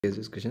Today's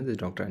discussion. This is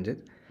Dr. Anjit,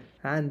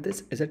 and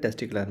this is a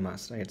testicular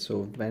mass, right?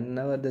 So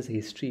whenever there's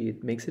history,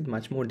 it makes it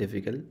much more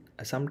difficult.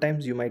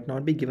 Sometimes you might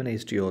not be given a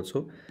history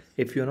also.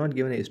 If you're not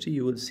given a history,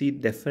 you will see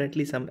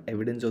definitely some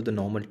evidence of the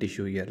normal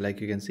tissue here.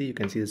 Like you can see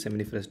the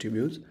seminiferous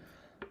tubules.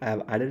 I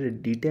have added a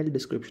detailed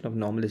description of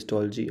normal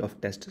histology of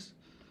testis.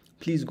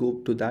 Please go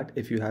to that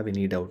if you have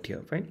any doubt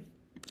here, right?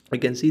 You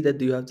can see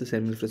that you have the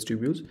seminiferous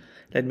tubules.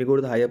 Let me go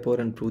to the higher power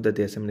and prove that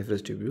they are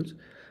seminiferous tubules.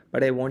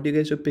 But I want you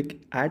guys to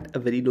pick at a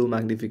very low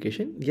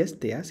magnification. Yes,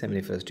 they are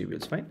seminiferous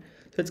tubules, fine.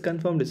 So it's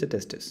confirmed it's a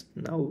testis.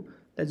 Now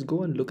let's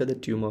go and look at the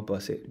tumor per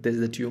se. This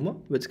is the tumor,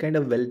 which is kind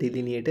of well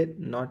delineated,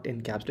 not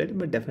encapsulated,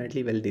 but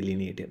definitely well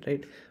delineated,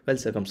 right? Well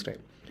circumscribed.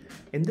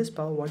 In this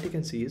power, what you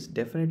can see is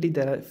definitely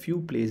there are a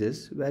few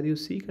places where you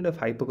see kind of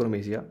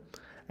hyperchromasia.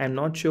 I'm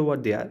not sure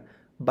what they are,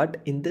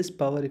 but in this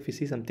power, if you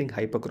see something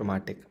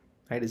hyperchromatic,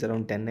 right, is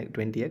around 10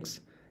 20x,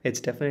 it's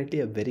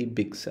definitely a very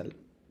big cell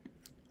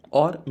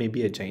or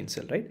maybe a giant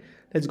cell, right?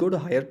 Let's go to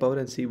higher power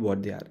and see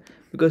what they are,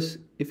 because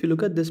if you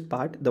look at this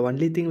part, the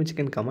only thing which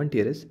can comment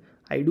here is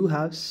I do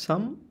have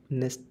some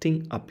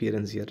nesting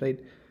appearance here, right?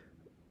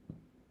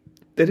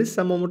 There is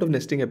some amount of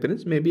nesting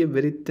appearance, maybe a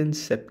very thin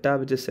septa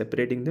which is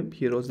separating them.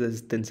 Here also there's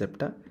thin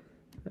septa.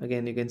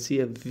 Again, you can see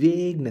a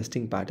vague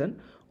nesting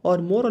pattern, or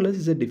more or less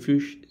is a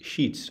diffuse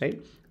sheets,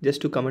 right? Just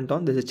to comment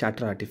on, there's a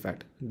chatter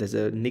artifact. There's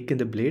a nick in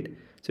the blade,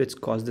 so it's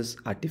caused this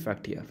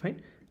artifact here,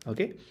 fine.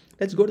 Okay,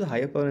 let's go to the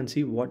higher power and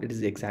see what it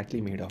is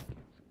exactly made of.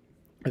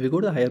 If you go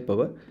to the higher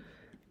power,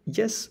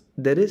 yes,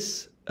 there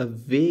is a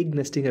vague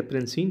nesting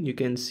appearance seen. You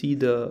can see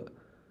the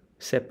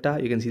septa,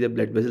 you can see the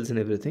blood vessels and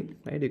everything,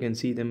 right? You can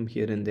see them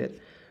here and there.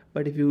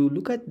 But if you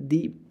look at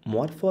the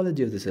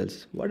morphology of the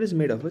cells, what is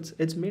made of?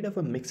 It's made of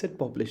a mixed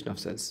population of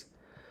cells.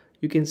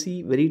 You can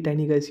see very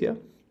tiny guys here,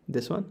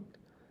 this one,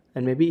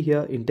 and maybe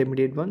here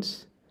intermediate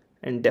ones,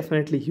 and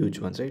definitely huge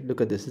ones, right?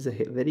 Look at this, is a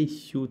very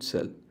huge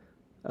cell.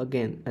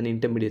 Again, an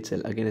intermediate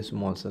cell, again a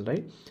small cell,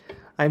 right?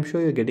 I'm sure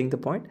you're getting the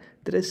point.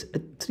 There is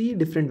three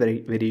different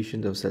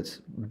variations of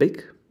cells: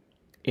 big,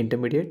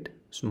 intermediate,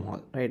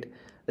 small, right?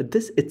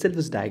 This itself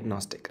is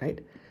diagnostic,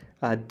 right?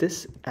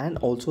 This and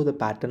also the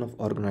pattern of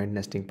organoid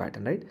nesting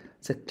pattern, right?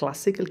 It's a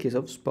classical case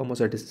of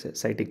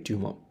spermatocytic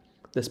tumor.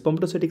 The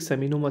spermatocytic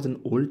seminoma is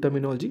an old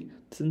terminology,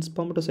 since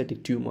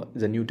spermatocytic tumor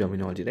is a new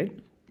terminology, right?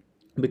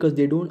 Because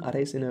they don't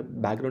arise in a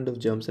background of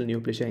germ cell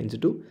neoplasia in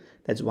situ.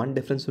 That's one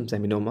difference from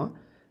seminoma.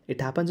 It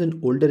happens in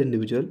older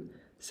individual.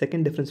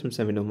 Second difference from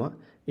seminoma,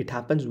 it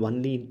happens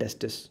only in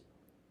testis.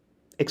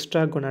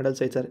 Extragonadal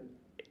sites are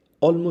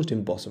almost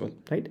impossible,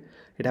 right?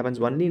 It happens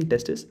only in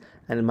testis,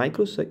 and in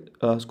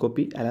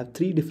microscopy, I'll have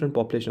three different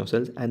population of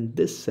cells, and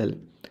this cell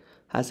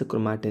has a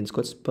chromatin. It's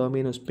called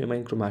spermine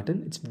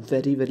chromatin. It's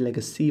very, very like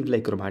a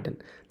sieve-like chromatin.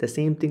 The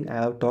same thing I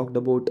have talked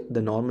about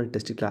the normal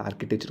testicular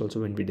architecture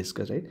also when we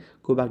discuss, right?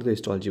 Go back to the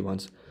histology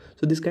once.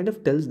 So this kind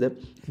of tells the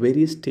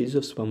various stages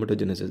of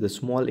spermatogenesis, the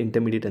small,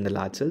 intermediate, and the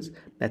large cells.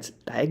 That's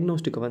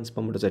diagnostic of a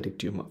spermatocytic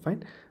tumor,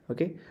 fine?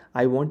 Okay.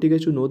 I want you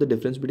guys to know the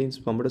difference between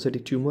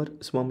spermatocytic tumor,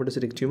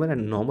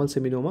 and normal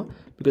seminoma,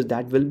 because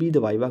that will be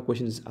the viva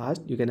questions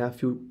asked. You can have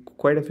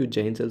quite a few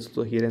giant cells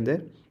also here and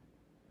there.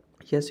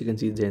 Yes, you can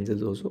see giant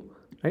cells also,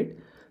 right?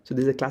 So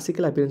this is a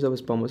classical appearance of a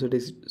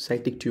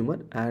spermatocytic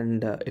tumor,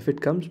 and if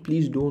it comes,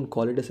 please don't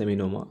call it a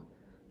seminoma.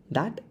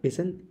 That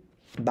isn't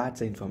bad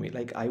sign for me.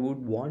 Like, I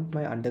would want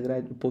my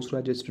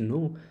postgraduates to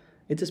know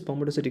it's a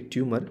spermatocytic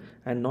tumor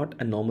and not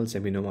a normal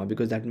seminoma,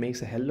 because that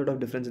makes a hell lot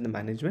of difference in the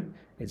management.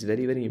 It's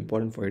very, very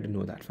important for you to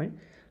know that, fine?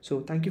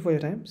 So thank you for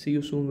your time. See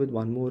you soon with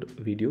one more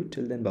video.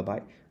 Till then, bye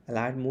bye. I'll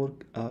add more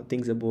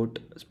things about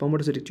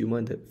spermatocytic tumor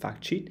in the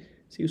fact sheet.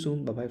 See you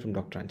soon. Bye bye from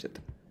Dr. Anjit.